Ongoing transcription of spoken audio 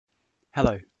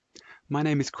Hello, my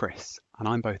name is Chris and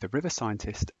I'm both a river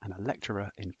scientist and a lecturer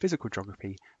in physical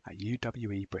geography at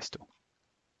UWE Bristol.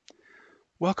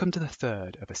 Welcome to the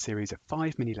third of a series of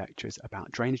 5 mini lectures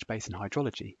about drainage basin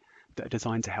hydrology that are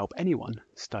designed to help anyone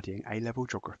studying A-level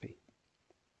geography.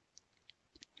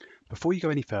 Before you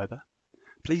go any further,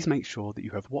 please make sure that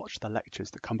you have watched the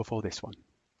lectures that come before this one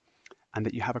and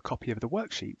that you have a copy of the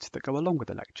worksheets that go along with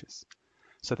the lectures,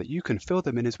 so that you can fill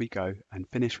them in as we go and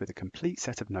finish with a complete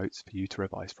set of notes for you to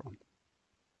revise from.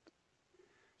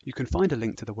 You can find a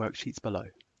link to the worksheets below,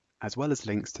 as well as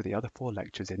links to the other 4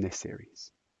 lectures in this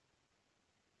series.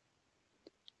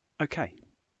 Okay,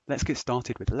 let's get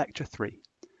started with Lecture 3,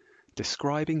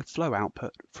 Describing Flow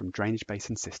Output from Drainage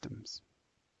Basin Systems.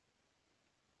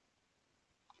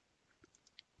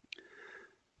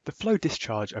 The flow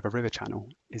discharge of a river channel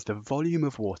is the volume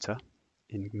of water,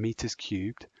 in meters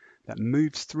cubed, that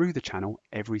moves through the channel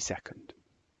every second.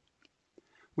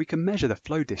 We can measure the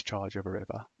flow discharge of a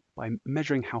river by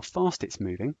measuring how fast it's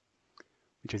moving,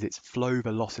 which is its flow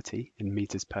velocity in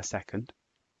meters per second,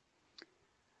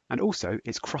 and also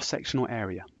its cross-sectional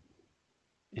area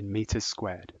in meters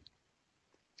squared,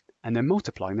 and then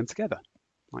multiplying them together,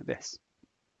 like this.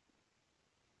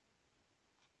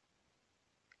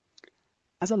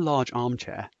 As a large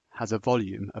armchair has a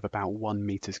volume of about 1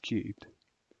 meters cubed,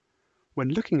 when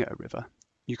looking at a river,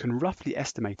 you can roughly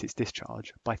estimate its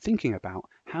discharge by thinking about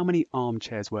how many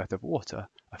armchairs worth of water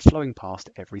are flowing past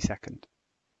every second.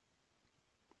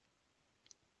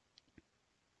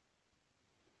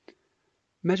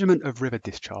 Measurement of river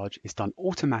discharge is done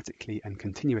automatically and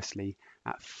continuously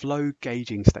at flow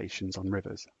gauging stations on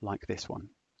rivers like this one.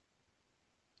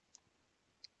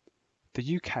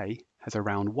 The UK has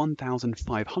around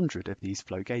 1,500 of these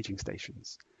flow gauging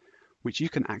stations, which you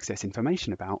can access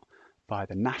information about via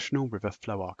the National River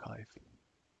Flow Archive.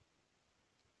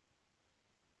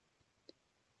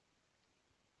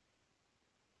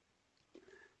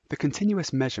 The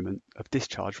continuous measurement of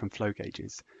discharge from flow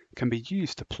gauges can be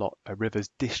used to plot a river's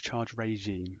discharge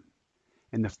regime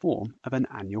in the form of an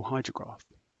annual hydrograph.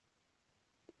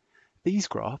 These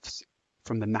graphs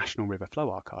from the National River Flow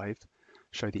Archive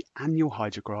show the annual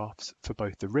hydrographs for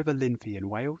both the River Linfey in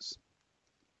Wales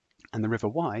and the River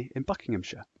Wye in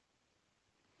Buckinghamshire.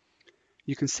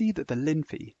 You can see that the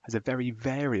Linfey has a very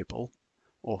variable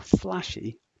or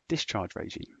flashy discharge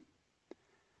regime.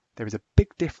 There is a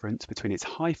big difference between its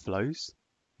high flows,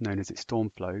 known as its storm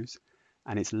flows,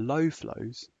 and its low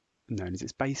flows, known as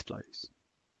its base flows.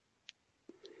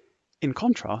 In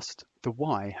contrast, the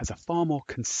Wye has a far more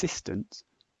consistent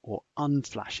or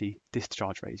unflashy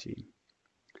discharge regime.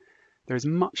 There is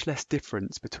much less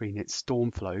difference between its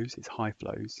storm flows, its high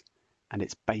flows, and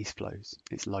its base flows,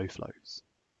 its low flows.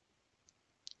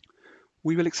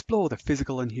 We will explore the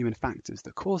physical and human factors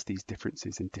that cause these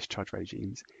differences in discharge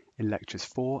regimes in lectures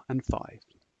 4 and 5.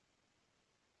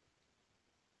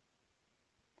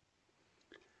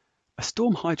 A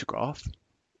storm hydrograph,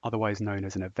 otherwise known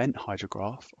as an event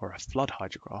hydrograph or a flood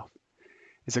hydrograph,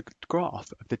 is a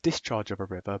graph of the discharge of a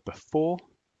river before,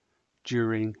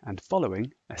 during, and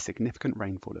following a significant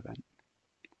rainfall event.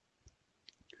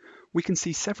 We can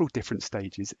see several different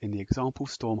stages in the example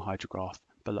storm hydrograph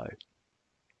below.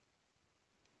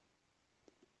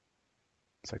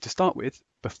 So to start with,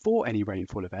 before any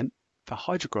rainfall event, the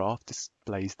hydrograph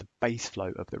displays the base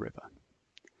flow of the river.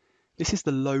 This is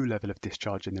the low level of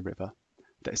discharge in the river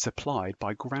that is supplied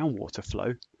by groundwater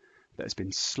flow that has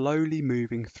been slowly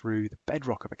moving through the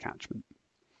bedrock of a catchment,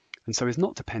 and so is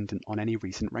not dependent on any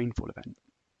recent rainfall event.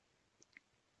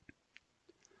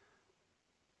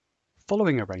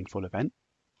 Following a rainfall event,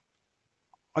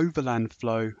 overland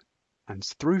flow and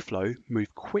through flow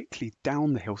move quickly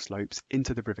down the hill slopes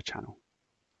into the river channel.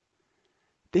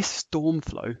 This storm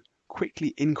flow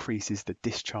quickly increases the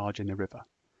discharge in the river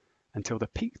until the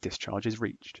peak discharge is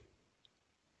reached.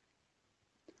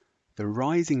 The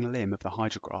rising limb of the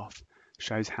hydrograph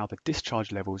shows how the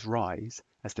discharge levels rise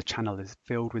as the channel is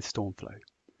filled with storm flow,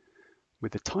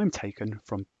 with the time taken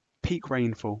from peak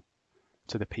rainfall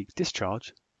to the peak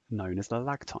discharge known as the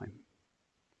lag time.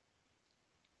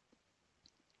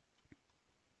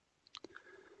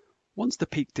 Once the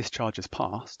peak discharge has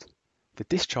passed, the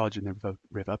discharge in the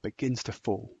river begins to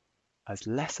fall as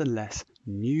less and less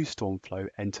new storm flow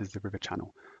enters the river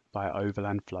channel via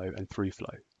overland flow and through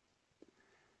flow.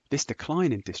 This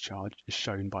decline in discharge is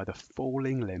shown by the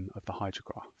falling limb of the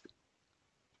hydrograph.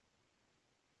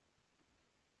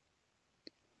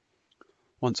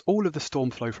 Once all of the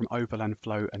storm flow from overland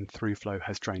flow and through flow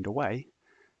has drained away,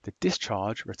 the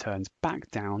discharge returns back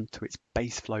down to its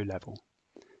base flow level,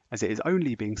 as it is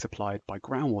only being supplied by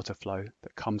groundwater flow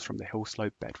that comes from the hill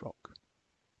slope bedrock.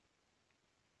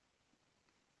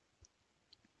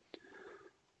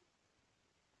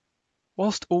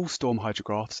 Whilst all storm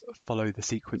hydrographs follow the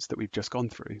sequence that we've just gone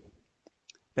through,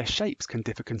 their shapes can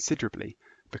differ considerably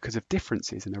because of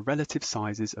differences in the relative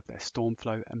sizes of their storm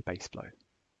flow and base flow.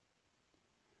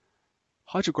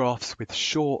 Hydrographs with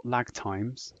short lag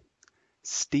times,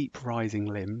 steep rising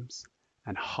limbs,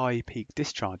 and high peak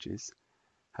discharges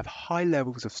have high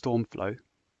levels of storm flow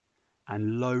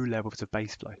and low levels of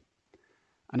base flow,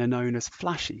 and are known as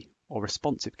flashy or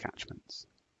responsive catchments.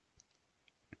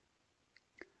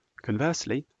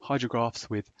 Conversely, hydrographs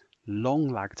with long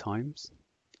lag times,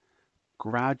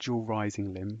 gradual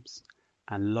rising limbs,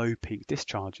 and low peak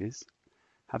discharges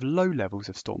have low levels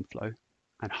of storm flow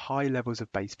and high levels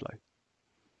of base flow,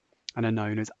 and are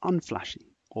known as unflashy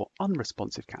or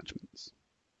unresponsive catchments.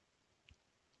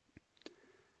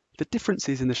 The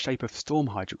differences in the shape of storm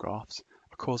hydrographs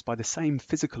are caused by the same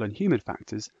physical and human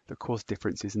factors that cause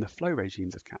differences in the flow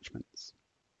regimes of catchments.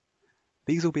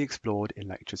 These will be explored in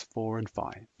lectures 4 and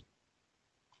 5.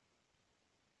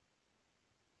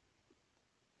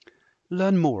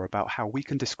 Learn more about how we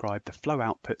can describe the flow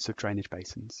outputs of drainage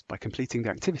basins by completing the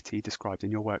activity described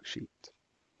in your worksheet.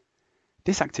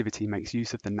 This activity makes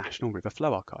use of the National River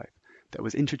Flow Archive that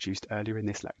was introduced earlier in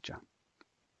this lecture.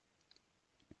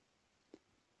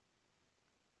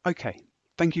 Okay,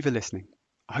 thank you for listening.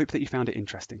 I hope that you found it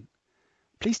interesting.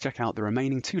 Please check out the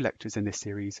remaining 2 lectures in this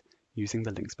series using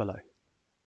the links below.